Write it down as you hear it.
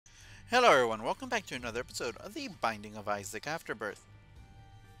Hello everyone, welcome back to another episode of the Binding of Isaac Afterbirth.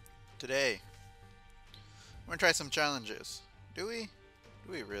 Today, we're gonna try some challenges. Do we?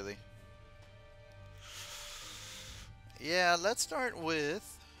 Do we really? Yeah, let's start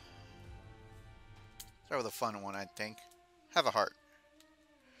with a fun one, I think. Have a heart.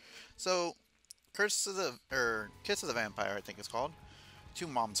 So, Kiss of the Vampire, I think it's called. To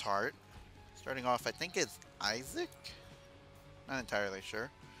Mom's Heart. Starting off, I think it's Isaac? Not entirely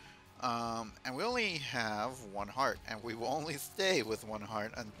sure. And we only have one heart, and we will only stay with one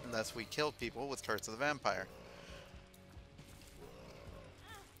heart unless we kill people with Curse of the Vampire.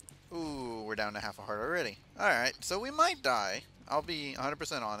 Ooh, we're down to half a heart already. Alright, so we might die. I'll be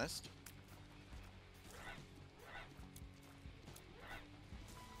 100% honest.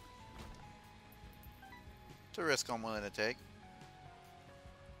 It's a risk I'm willing to take.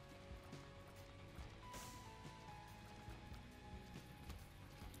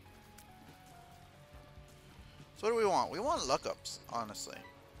 So what do we want? We want luck ups, honestly.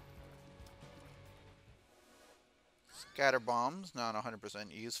 Scatter bombs, not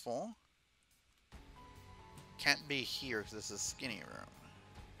 100% useful. Can't be here because this is skinny room.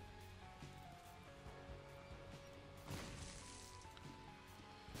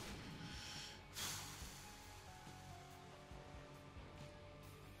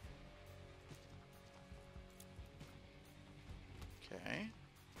 Okay.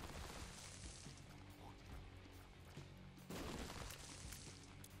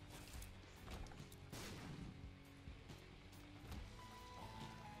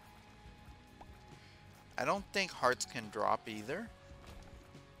 I don't think hearts can drop either.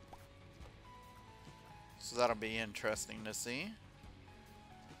 So that'll be interesting to see.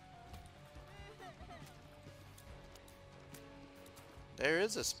 There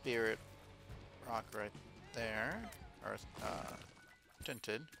is a spirit rock right there. Or,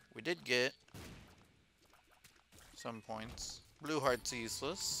 tinted. We did get some points. Blue heart's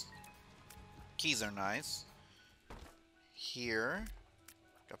useless. Keys are nice. Here.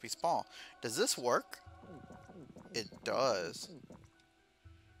 Guppy's Paw. Does this work? It does.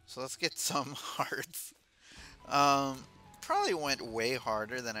 So let's get some hearts. Probably went way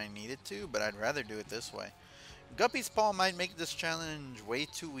harder than I needed to, but I'd rather do it this way. Guppy's Paw might make this challenge way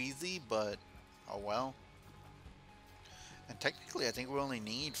too easy, but oh well. And technically, I think we only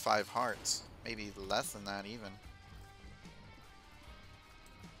need 5 hearts. Maybe less than that, even.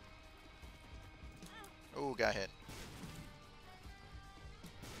 Oh, got hit.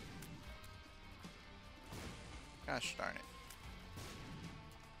 Gosh darn it.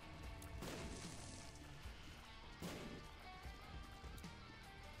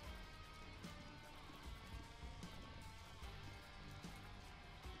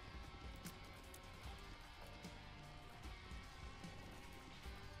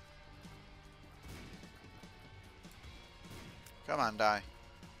 Come on, die.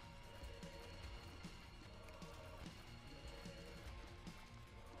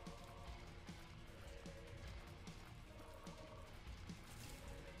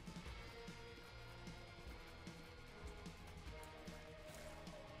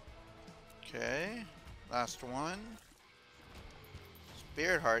 Okay, last one.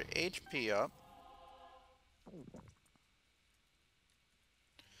 Spirit Heart, HP up.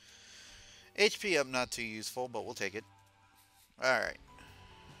 HP up, not too useful, but we'll take it. Alright.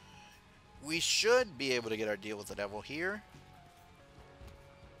 We should be able to get our deal with the devil here.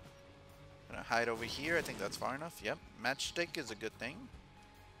 Gonna hide over here. I think that's far enough. Yep. Matchstick is a good thing.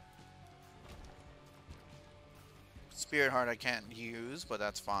 Spirit Heart I can't use, but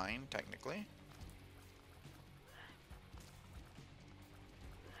that's fine, technically.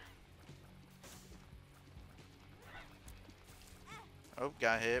 Oh,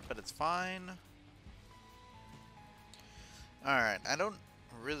 got hit, but it's fine. Alright, I don't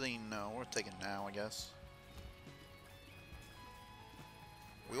really know. We'll take it now, I guess.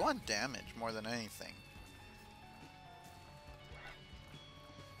 We want damage more than anything.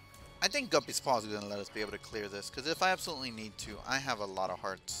 I think Guppy's Paw is going to let us be able to clear this, because if I absolutely need to, I have a lot of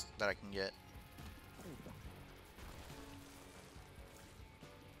hearts that I can get.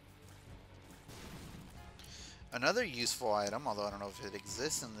 Another useful item, although I don't know if it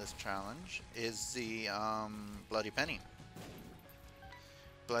exists in this challenge, is the Bloody Penny.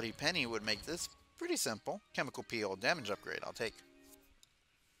 Bloody Penny would make this pretty simple. Chemical Peel, damage upgrade, I'll take.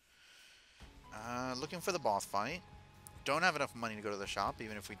 Looking for the boss fight. Don't have enough money to go to the shop.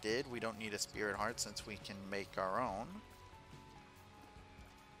 Even if we did, we don't need a Spirit Heart since we can make our own.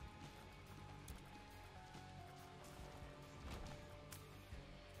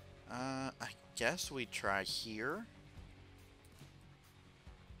 I guess we try here.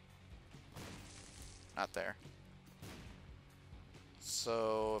 Not there.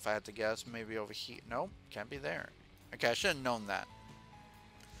 So if I had to guess, maybe over here. Nope, can't be there. Okay, I should have known that.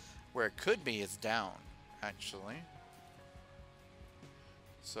 Where it could be is down, actually.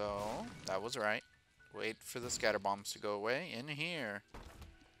 So that was right. Wait for the scatter bombs to go away. In here.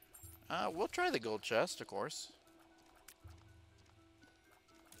 We'll try the gold chest, of course.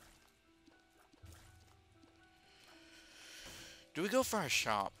 Do we go for our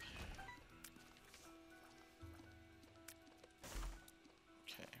shop?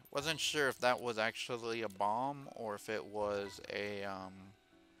 Okay. Wasn't sure if that was actually a bomb or if it was a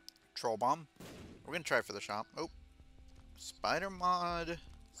troll bomb. We're gonna try for the shop. Oh, spider mod.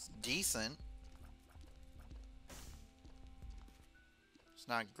 It's decent. It's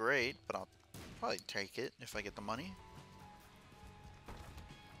not great, but I'll probably take it if I get the money.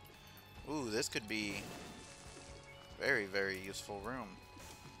 Ooh, this could be very, very useful room.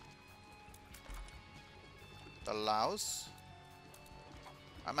 The louse.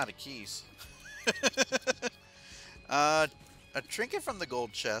 I'm out of keys. A trinket from the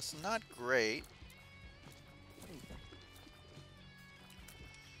gold chest. Not great.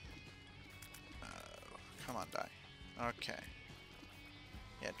 Come on, die. Okay.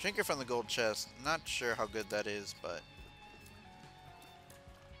 Yeah, trinket from the gold chest. Not sure how good that is, but...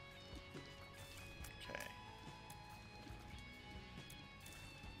 Okay.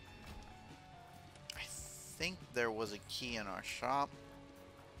 I think there was a key in our shop.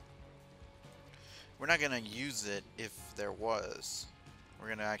 We're not going to use it if there was. We're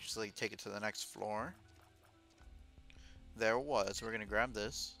going to actually take it to the next floor. There was. We're going to grab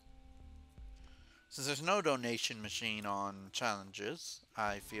this. Since there's no donation machine on challenges,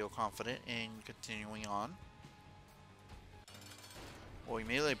 I feel confident in continuing on. We'll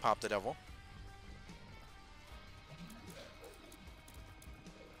immediately pop the devil.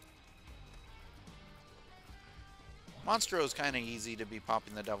 Monstro is kind of easy to be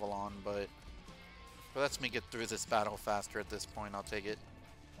popping the devil on, but if it lets me get through this battle faster at this point, I'll take it.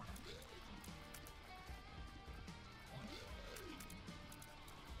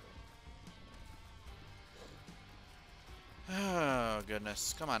 Oh,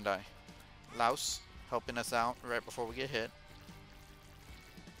 goodness. Come on, die. Louse, helping us out right before we get hit.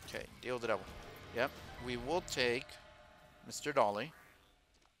 Okay, deal with the devil. Yep, we will take Mr. Dolly.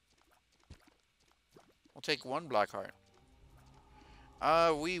 We'll take one black heart.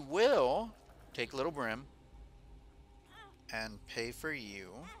 We will take Little Brim and pay for you.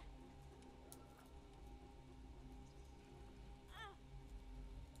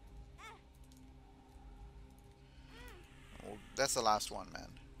 Well, that's the last one, man.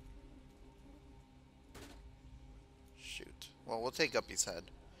 Shoot. Well, we'll take Guppy's head.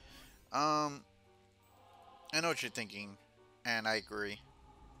 I know what you're thinking, and I agree.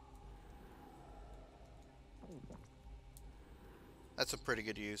 That's a pretty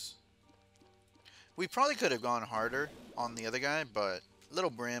good use. We probably could have gone harder on the other guy, but Little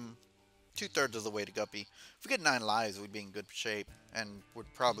Brim, 2/3 of the way to Guppy. If we get 9 lives, we'd be in good shape, and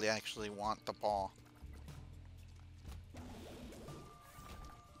would probably actually want the paw.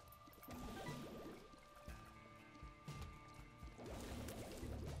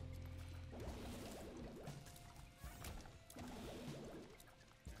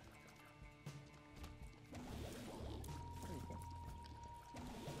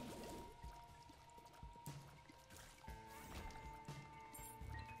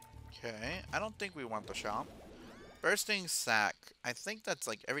 Okay, I don't think we want the shop. Bursting sack. I think that's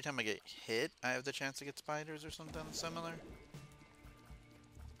like every time I get hit, I have the chance to get spiders or something similar.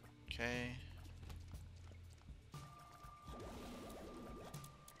 Okay.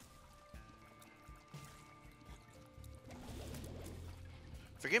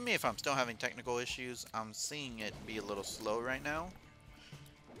 Forgive me if I'm still having technical issues. I'm seeing it be a little slow right now.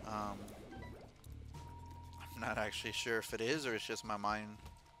 I'm not actually sure if it is or it's just my mind,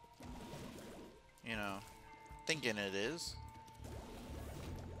 you know, thinking it is.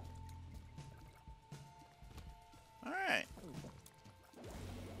 Alright.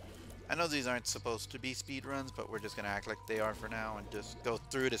 I know these aren't supposed to be speed runs, but we're just going to act like they are for now and just go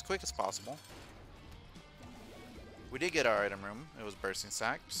through it as quick as possible. We did get our item room. It was bursting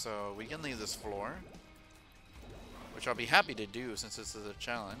sack, so we can leave this floor, which I'll be happy to do since this is a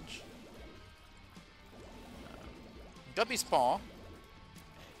challenge. Guppy's Paw.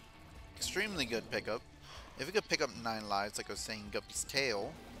 Extremely good pickup. If we could pick up 9 lives, like I was saying, Guppy's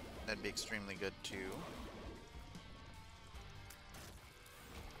Tail, that'd be extremely good too.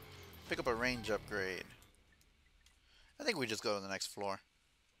 Pick up a range upgrade. I think we just go to the next floor.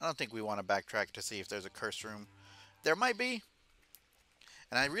 I don't think we want to backtrack to see if there's a curse room. There might be.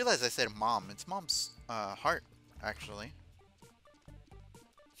 And I realized I said mom. It's mom's heart, actually.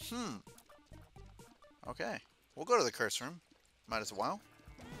 Okay. We'll go to the curse room. Might as well.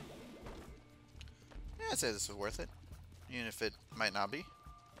 Yeah, I'd say this is worth it. Even if it might not be.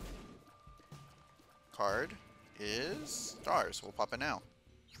 Card is stars. We'll pop it now.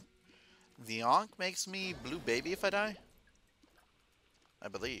 The Ankh makes me blue baby if I die? I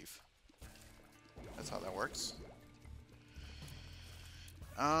believe. That's how that works.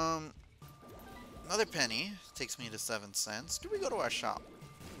 Another penny takes me to 7 cents. Do we go to our shop?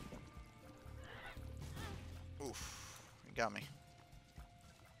 Oof. You got me.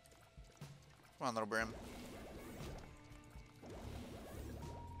 Come on, little Brim.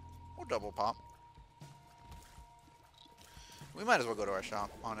 We'll double pop. We might as well go to our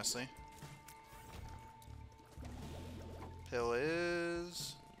shop, honestly. Pill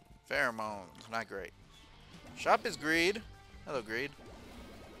is pheromones. Not great. Shop is greed. Hello, greed.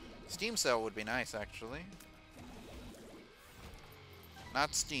 Steam sale would be nice, actually.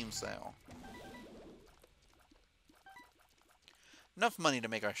 Not Steam sale. Enough money to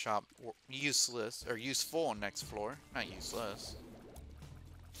make our shop useless, or useful on next floor. Not useless.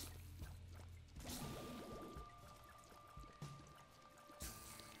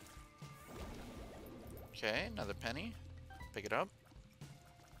 Okay, another penny. Pick it up.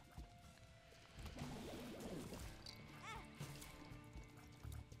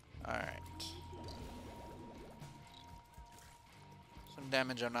 Alright. Some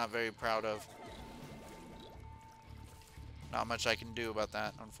damage I'm not very proud of. Not much I can do about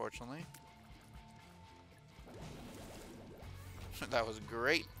that, unfortunately. That was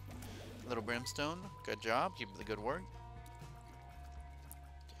great. Little Brimstone. Good job. Keep up the good work.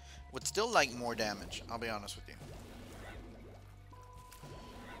 Would still like more damage, I'll be honest with you.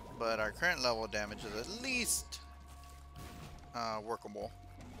 But our current level of damage is at least workable.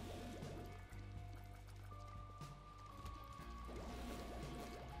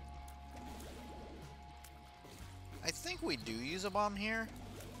 I think we do use a bomb here.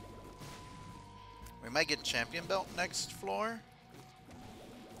 We might get champion belt next floor.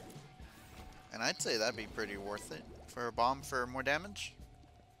 And I'd say that'd be pretty worth it for a bomb for more damage.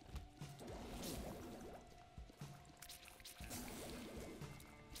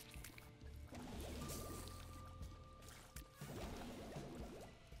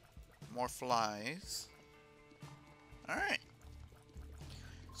 More flies. Alright.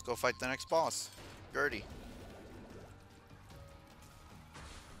 Let's go fight the next boss. Gertie.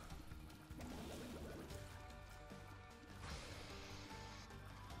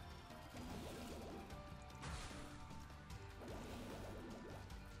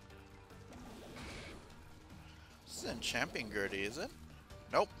 This isn't Champion Gertie, is it?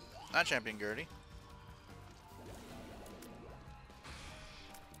 Nope. Not Champion Gertie.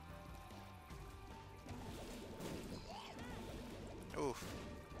 Oof.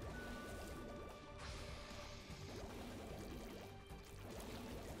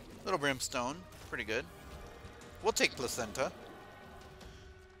 Little Brimstone. Pretty good. We'll take Placenta.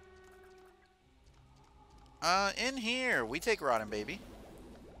 In here. We take Rotten Baby.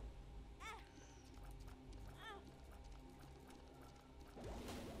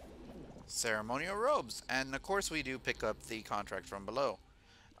 Ceremonial robes. And of course we do pick up the contract from below.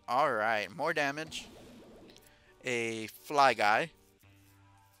 Alright. More damage. A fly guy.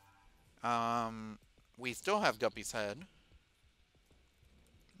 We still have Guppy's head.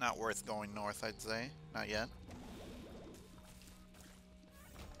 Not worth going north, I'd say. Not yet.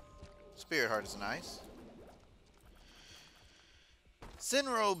 Spirit Heart is nice. Sin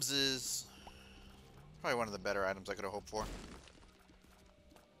Robes is probably one of the better items I could have hoped for.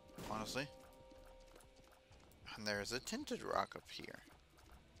 Honestly. And there's a Tinted Rock up here.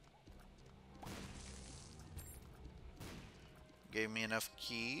 Gave me enough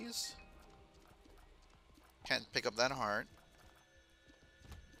keys. Can't pick up that heart.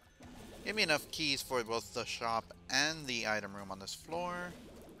 Give me enough keys for both the shop and the item room on this floor.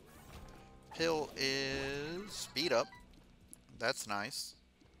 Pill is speed up. That's nice.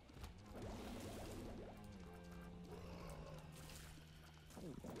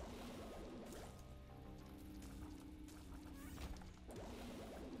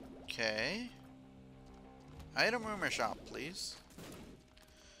 Okay. Item room or shop, please.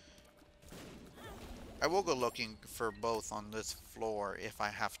 I will go looking for both on this floor if I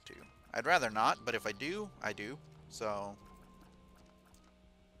have to. I'd rather not, but if I do, I do. So.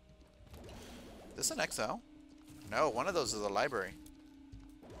 Is this an XL? No, one of those is a library.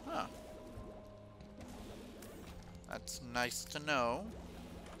 Huh. That's nice to know.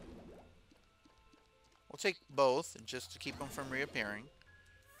 We'll take both just to keep them from reappearing.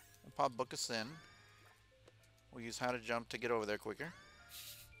 pop book us in. We'll use how to jump to get over there quicker.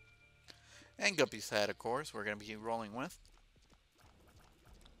 And Guppy's head, of course, we're going to be rolling with.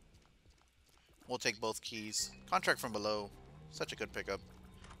 We'll take both keys. Contract from below. Such a good pickup.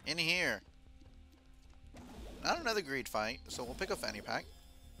 In here. Not another greed fight, so we'll pick a fanny pack.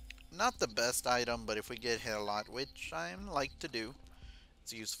 Not the best item, but if we get hit a lot, which I like to do,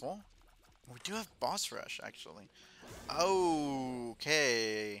 it's useful. We do have boss rush, actually.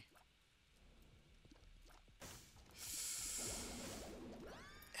 Okay.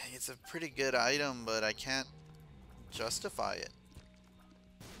 It's a pretty good item, but I can't justify it.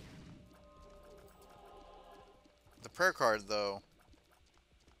 The prayer card, though,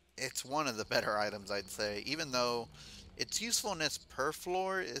 it's one of the better items, I'd say. Even though its usefulness per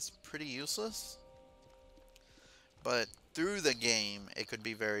floor is pretty useless. But through the game, it could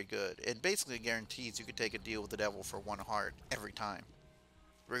be very good. It basically guarantees you could take a deal with the devil for 1 heart every time.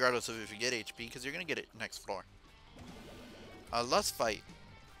 Regardless of if you get HP, because you're going to get it next floor. A lust fight.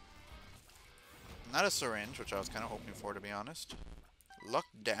 Not a syringe, which I was kind of hoping for, to be honest. Luck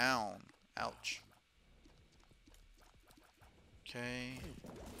down. Ouch. Okay.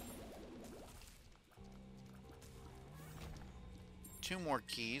 2 more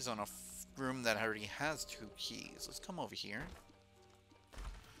keys on a room that already has 2 keys. Let's come over here.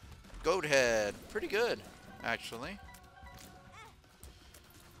 Goat head. Pretty good, actually.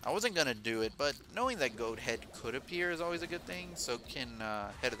 I wasn't going to do it, but knowing that goat head could appear is always a good thing. So can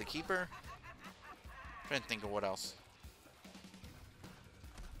head of the keeper. Trying to think of what else.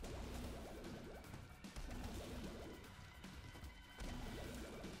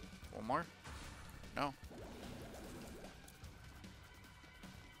 One more? No.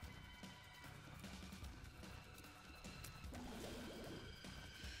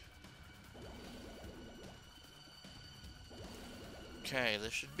 Okay,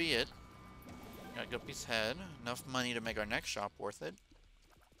 this should be it. Got Guppy's head. Enough money to make our next shop worth it.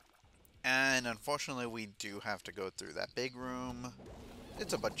 And unfortunately, we do have to go through that big room.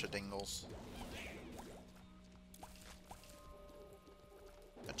 It's a bunch of dingles.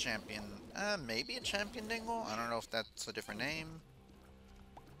 A champion. Maybe a champion dingle? I don't know if that's a different name.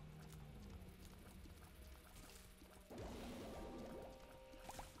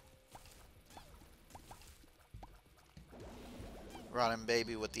 Rotten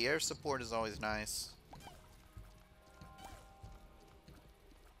baby with the air support is always nice.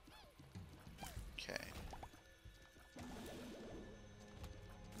 Okay.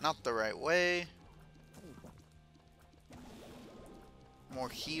 Not the right way. More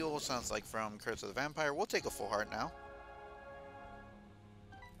heal, sounds like from Curse of the Vampire. We'll take a full heart now.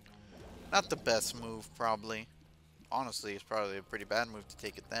 Not the best move, probably. Honestly, it's probably a pretty bad move to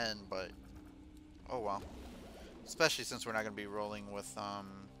take it then, but oh well. Especially since we're not going to be rolling with,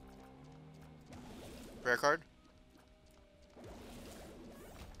 rare card.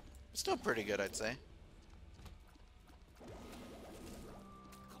 Still pretty good, I'd say.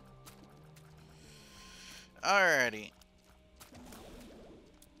 Alrighty.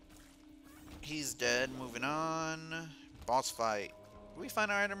 He's dead. Moving on. Boss fight. Did we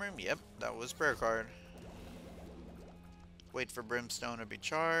find our item room? Yep, that was prayer card. Wait for brimstone to be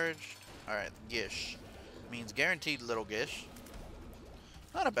charged. Alright, Gish. Means guaranteed little Gish.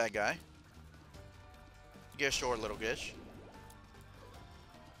 Not a bad guy. Gish or little Gish.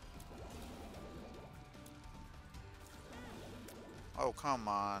 Oh, come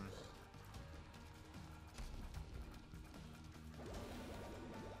on.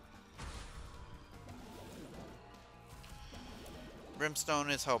 Brimstone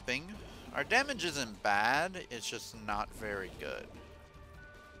is helping. Our damage isn't bad, it's just not very good.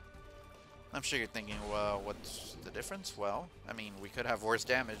 I'm sure you're thinking, well, what's the difference? Well, I mean, we could have worse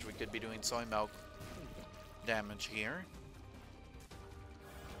damage. We could be doing soy milk damage here.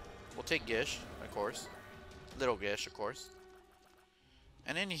 We'll take Gish, of course. Little Gish, of course.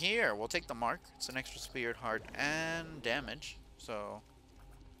 And in here, we'll take the mark. It's an extra spirit heart and damage. So,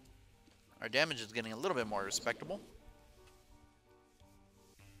 our damage is getting a little bit more respectable.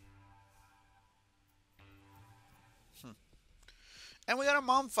 And we got a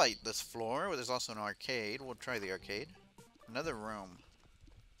mom fight this floor, where there's also an arcade. We'll try the arcade. Another room.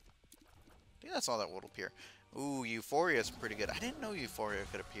 I think that's all that will appear. Ooh, Euphoria is pretty good. I didn't know Euphoria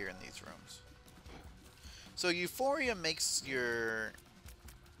could appear in these rooms. So Euphoria makes your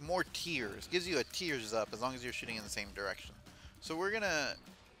more tiers. Gives you a tiers up as long as you're shooting in the same direction. So we're going to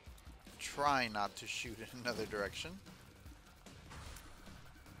try not to shoot in another direction.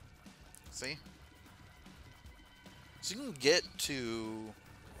 See? So you can get to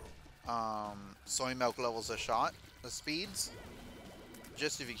soy milk levels a shot, the speeds,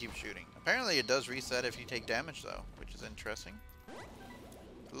 just if you keep shooting. Apparently it does reset if you take damage though, which is interesting.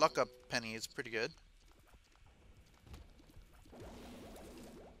 Luck up penny is pretty good.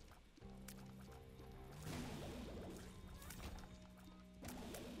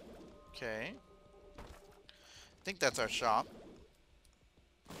 Okay. I think that's our shop.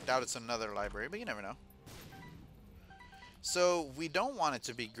 Doubt it's another library, but you never know. So we don't want it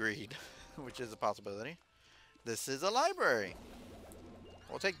to be greed, which is a possibility. This is a library.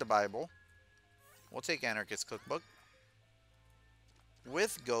 We'll take the Bible. We'll take Anarchist Cookbook.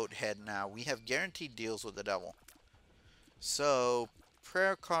 With Goat Head now, we have guaranteed deals with the devil. So,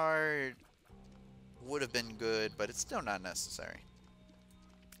 prayer card would have been good, but it's still not necessary.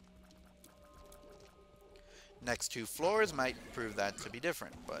 Next two floors might prove that to be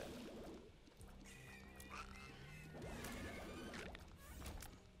different, but...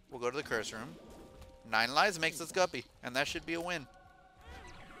 We'll go to the curse room. 9 lives makes us Guppy, and that should be a win.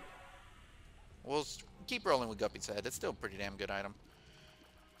 We'll keep rolling with Guppy's head. It's still a pretty damn good item.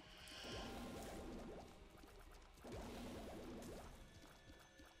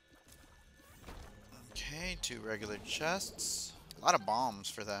 Okay, 2 regular chests. A lot of bombs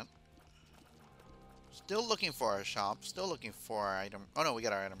for that. Still looking for our shop. Still looking for our item. Oh no, we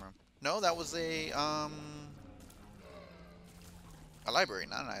got our item room. No, that was a library,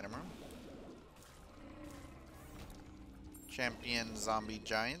 not an item room. Champion zombie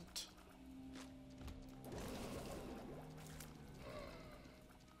giant.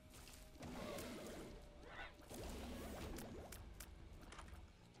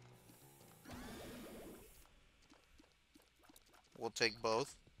 We'll take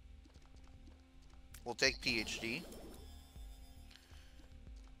both. We'll take PhD.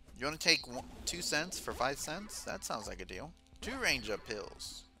 You want to take 2 cents for 5 cents? That sounds like a deal. 2 range up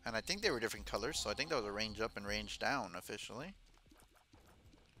pills. And I think they were different colors, so I think that was a range up and range down officially.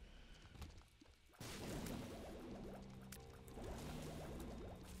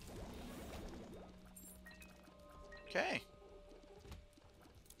 Okay.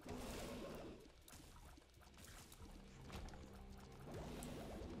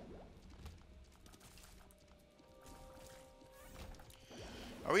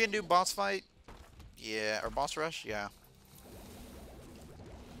 Are we gonna do boss fight? Yeah, or boss rush? Yeah.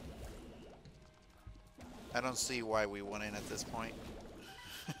 I don't see why we wouldn't at this point.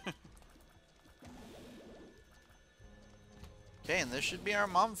 Okay, and this should be our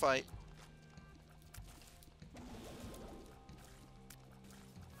mom fight.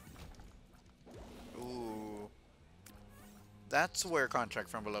 Ooh. That's where contract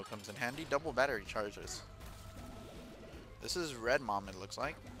from below comes in handy. Double battery charges. This is red mom, it looks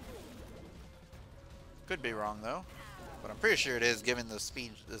like. Could be wrong though, but I'm pretty sure it is given the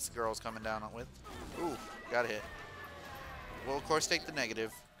speed this girl's coming down with. Ooh, got hit. We'll of course take the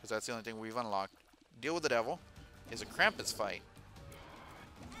negative, because that's the only thing we've unlocked. Deal with the devil is a Krampus fight,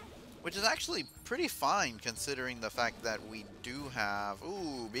 which is actually pretty fine considering the fact that we do have...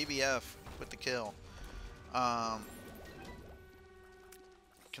 Ooh, BBF with the kill.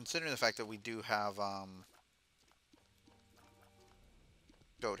 Considering the fact that we do have...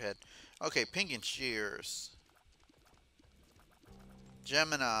 Goat head. Okay, pink and shears.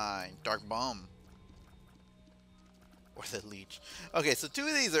 Gemini. Dark bum. Or the leech. Okay, so 2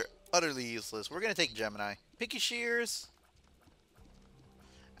 of these are utterly useless. We're going to take Gemini. Pinky shears.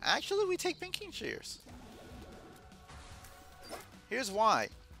 Actually, we take pinky and shears. Here's why.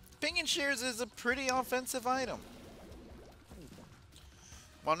 Pink and shears is a pretty offensive item.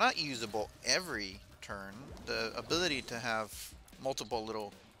 While not usable every turn, the ability to have multiple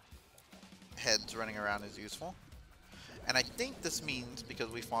little heads running around is useful. And I think this means, because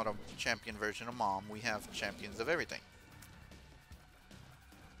we fought a champion version of Mom, we have champions of everything.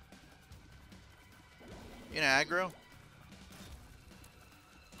 You know, aggro?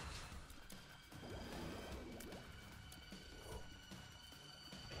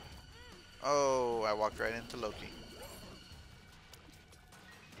 Oh, I walked right into Loki.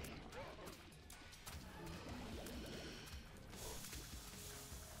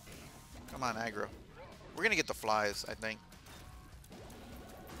 Come on, aggro. We're gonna get the flies, I think.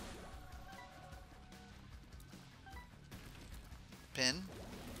 Pin.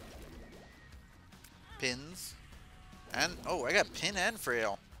 Pins. And, oh, I got pin and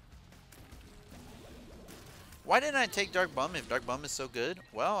frail. Why didn't I take Dark Bum if Dark Bum is so good?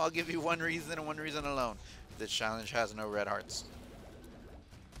 Well, I'll give you one reason and one reason alone. This challenge has no red hearts.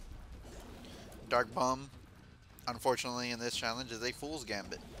 Dark Bum, unfortunately in this challenge, is a fool's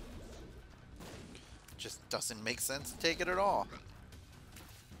gambit. Just doesn't make sense to take it at all.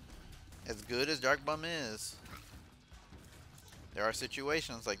 As good as Dark Bum is. There are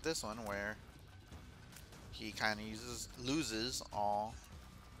situations like this one where he kind of loses all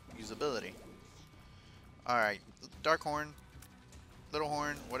usability. Alright, Dark Horn, Little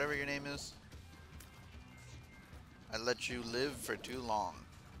Horn, whatever your name is. I let you live for too long.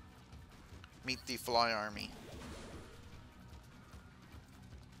 Meet the Fly Army.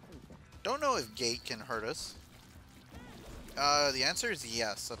 Don't know if Gate can hurt us. The answer is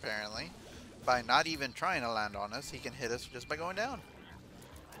yes, apparently. By not even trying to land on us, he can hit us just by going down.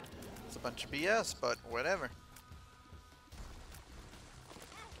 It's a bunch of BS, but whatever.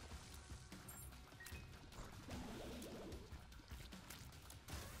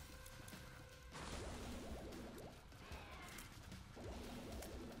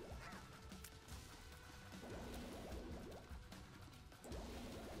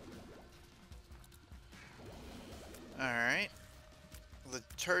 Alright. The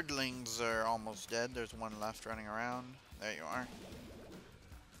turdlings are almost dead. There's one left running around. There you are.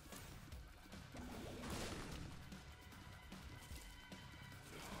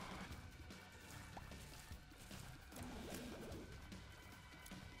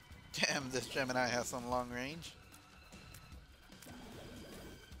 Damn, this Gemini has some long range.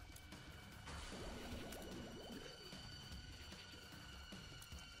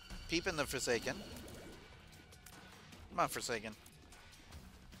 Peeping the Forsaken. Come on, Forsaken.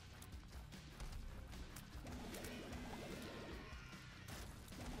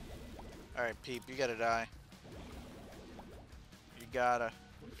 Alright, Peep, you gotta die. You gotta.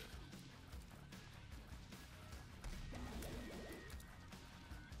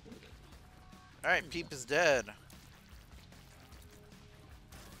 Alright, Peep is dead.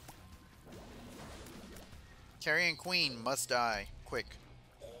 Carrion Queen must die. Quick.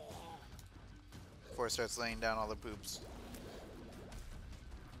 Before it starts laying down all the poops.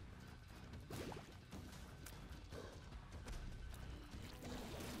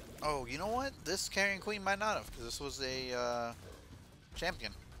 Oh, you know what? This Carrion Queen might not have, because this was a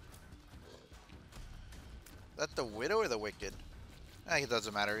champion. Is that the Widow or the Wicked? It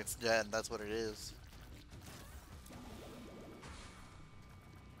doesn't matter. It's dead. That's what it is.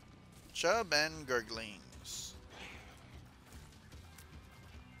 Chub and Gurglings.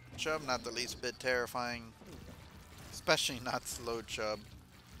 Chub, not the least bit terrifying. Especially not slow Chub.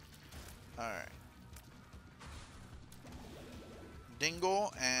 Alright.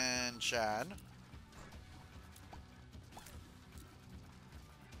 Dingle and Shad.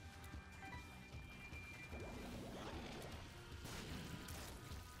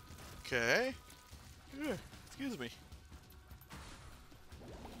 Okay. Excuse me.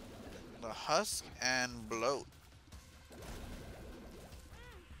 The Husk and Bloat.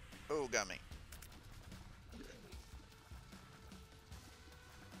 Oh, got me.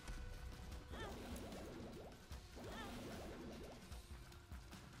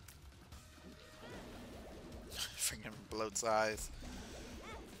 Freaking Bloat's eyes.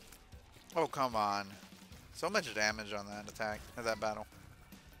 Oh, come on. So much damage on that attack, or that battle.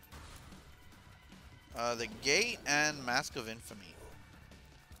 The Gate and Mask of Infamy.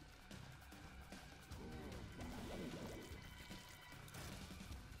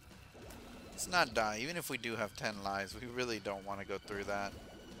 Let's not die. Even if we do have 10 lives, we really don't want to go through that.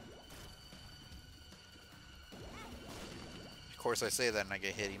 Of course, I say that and I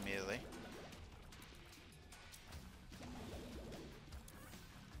get hit immediately.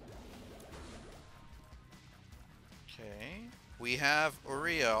 Okay. We have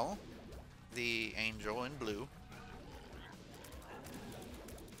Uriel, the angel in blue.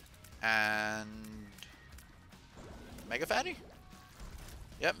 And Mega Fatty?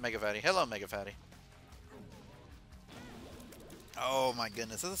 Yep, Mega Fatty. Hello, Mega Fatty. Oh my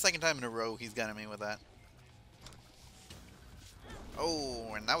goodness. This is the second time in a row he's gotten me with that.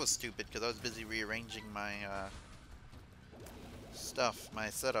 Oh, and that was stupid because I was busy rearranging my stuff, my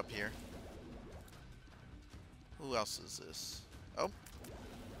setup here. Who else is this? Oh.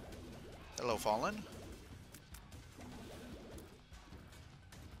 Hello, Fallen.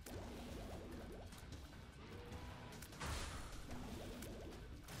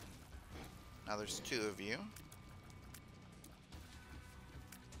 Now there's 2 of you.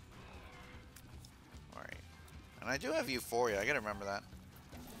 Alright. And I do have Euphoria, I gotta remember that.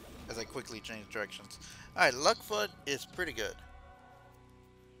 As I quickly change directions. Alright, Luckfoot is pretty good.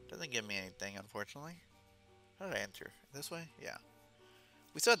 Doesn't give me anything, unfortunately. How did I enter? This way? Yeah.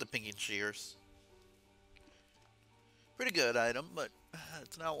 We still have the Pinky Shears. Pretty good item, but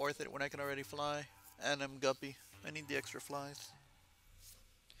it's not worth it when I can already fly. And I'm guppy. I need the extra flies.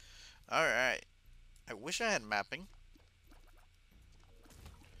 Alright. I wish I had mapping.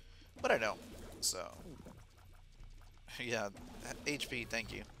 But I don't. So. Yeah, HP,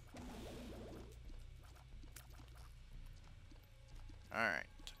 thank you. Alright.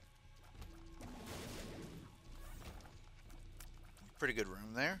 Pretty good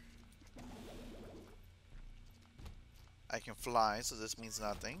room there. I can fly, so this means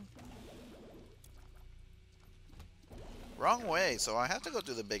nothing. Wrong way, so I have to go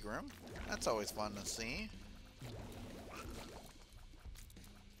through the big room. That's always fun to see.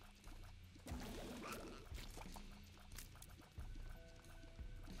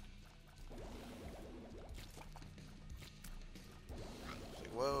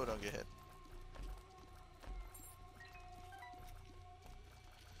 Whoa, don't get hit.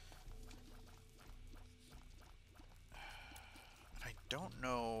 I don't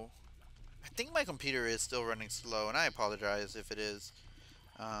know. I think my computer is still running slow, and I apologize if it is.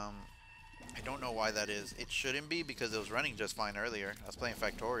 I don't know why that is. It shouldn't be because it was running just fine earlier. I was playing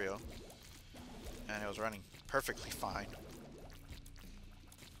Factorio, and it was running perfectly fine.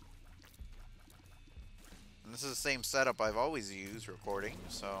 And this is the same setup I've always used recording,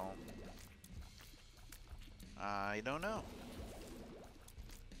 so I don't know.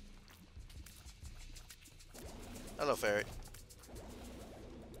 Hello, ferret.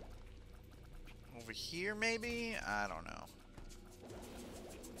 Over here, maybe? I don't know.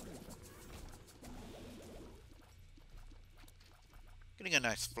 Getting a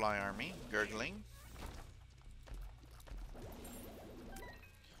nice fly army, gurgling.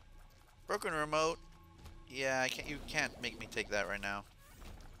 Broken remote. Yeah, you can't make me take that right now.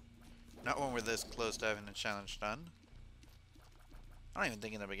 Not when we're this close to having the challenge done. I don't even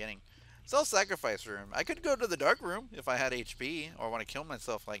think in the beginning. Self-sacrifice room. I could go to the dark room if I had HP or want to kill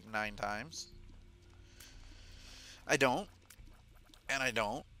myself like 9 times. I don't. And I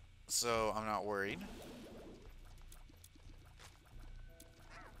don't. So I'm not worried.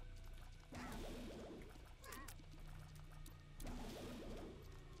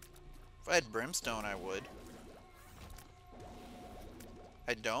 If I had brimstone, I would.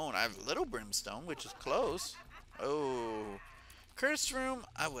 I don't. I have little brimstone, which is close. Oh. Curse room,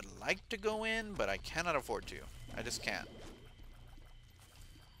 I would like to go in, but I cannot afford to. I just can't.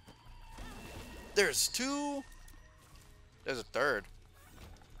 There's 2. There's a 3rd.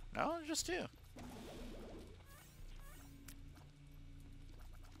 No, just 2.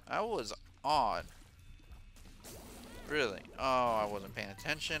 That was odd. Really? Oh, I wasn't paying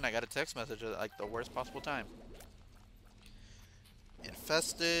attention. I got a text message at like the worst possible time.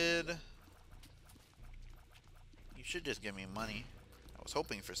 Infested. You should just give me money. I was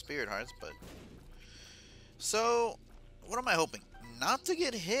hoping for spirit hearts, but... So, what am I hoping? Not to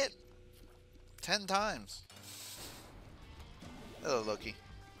get hit 10 times. Hello, Loki.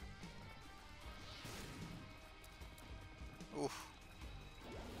 Oof.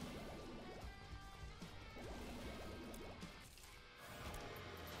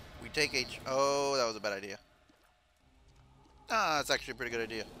 We take H... Oh, that was a bad idea. Ah, that's actually a pretty good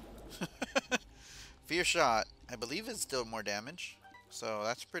idea. Fear shot. I believe it's still more damage. So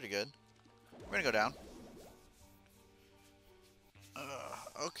that's pretty good. We're gonna go down.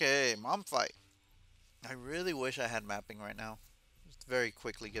 Okay, mom fight. I really wish I had mapping right now. Just very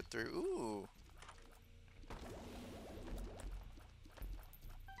quickly get through. Ooh.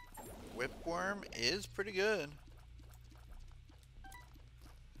 Whipworm is pretty good.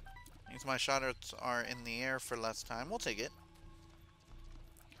 Means my shots are in the air for less time. We'll take it.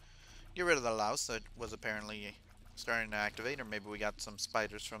 Get rid of the louse that was apparently starting to activate, or maybe we got some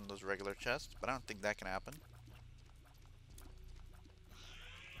spiders from those regular chests, but I don't think that can happen.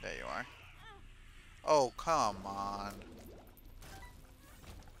 There you are. Oh, come on.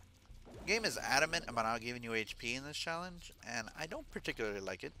 The game is adamant about not giving you HP in this challenge, and I don't particularly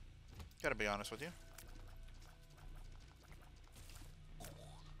like it. Gotta be honest with you.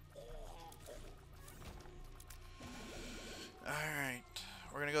 Alright.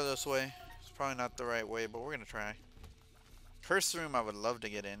 We're gonna go this way. It's probably not the right way, but we're gonna try. Curse room I would love to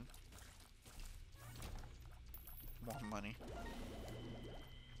get in. More money.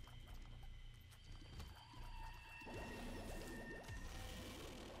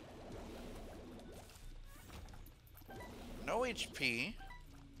 No HP.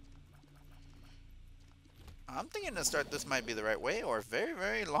 I'm thinking to start this might be the right way, or a very,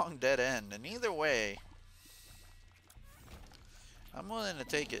 very long dead end. And either way, I'm willing to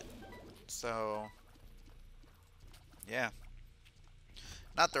take it. So, yeah.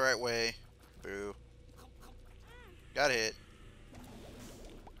 Not the right way. Boo. Got hit.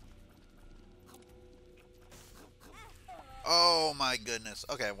 Oh my goodness.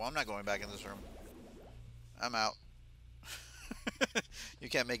 Okay, well I'm not going back in this room. I'm out. You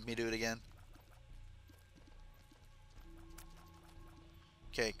can't make me do it again.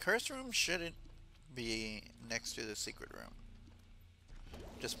 Okay, curse room shouldn't be next to the secret room.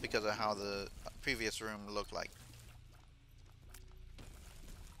 Just because of how the previous room looked like.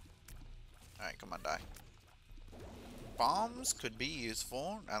 Alright, come on, die. Bombs could be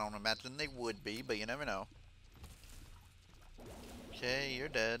useful. I don't imagine they would be, but you never know. Okay, you're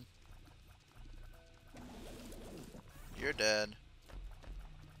dead. You're dead.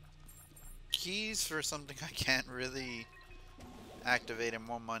 Keys for something I can't really activate and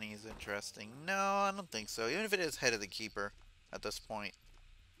more money is interesting. No, I don't think so. Even if it is head of the keeper at this point.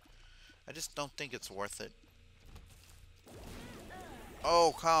 I just don't think it's worth it.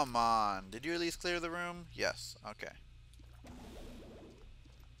 Oh, come on. Did you at least clear the room? Yes. Okay.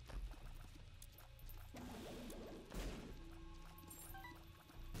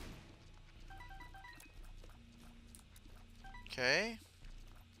 Okay.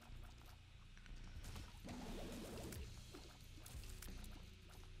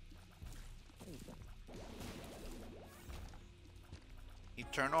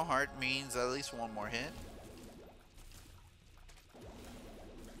 Eternal Heart means at least one more hit.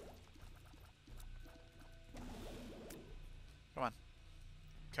 Come on.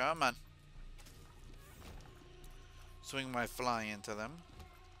 Come on. Swing my fly into them.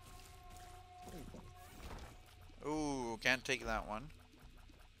 Ooh, can't take that one.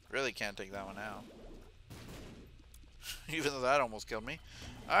 Really can't take that one out. Even though that almost killed me.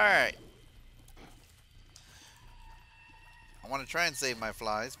 Alright. I want to try and save my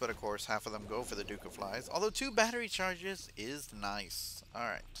flies, but of course half of them go for the Duke of Flies. Although 2 battery charges is nice.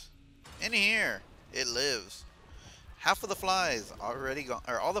 Alright. In here, it lives. Half of the flies already gone,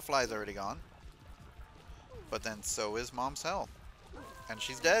 or all the flies already gone. But then so is Mom's health. And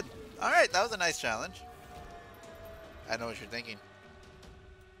she's dead. Alright, that was a nice challenge. I know what you're thinking.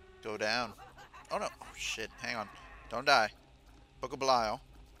 Go down. Oh no. Oh shit, hang on. Don't die. Book of Belial.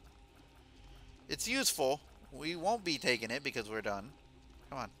 It's useful. We won't be taking it because we're done.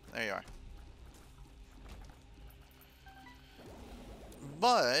 Come on. There you are.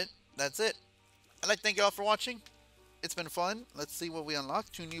 But, that's it. I'd like to thank you all for watching. It's been fun. Let's see what we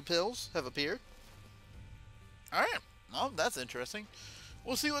unlocked. 2 new pills have appeared. Alright. Well, that's interesting.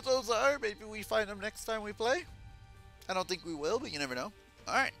 We'll see what those are. Maybe we find them next time we play. I don't think we will, but you never know.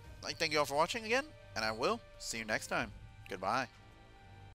 Alright. I'd like to thank you all for watching again. And I will see you next time. Goodbye.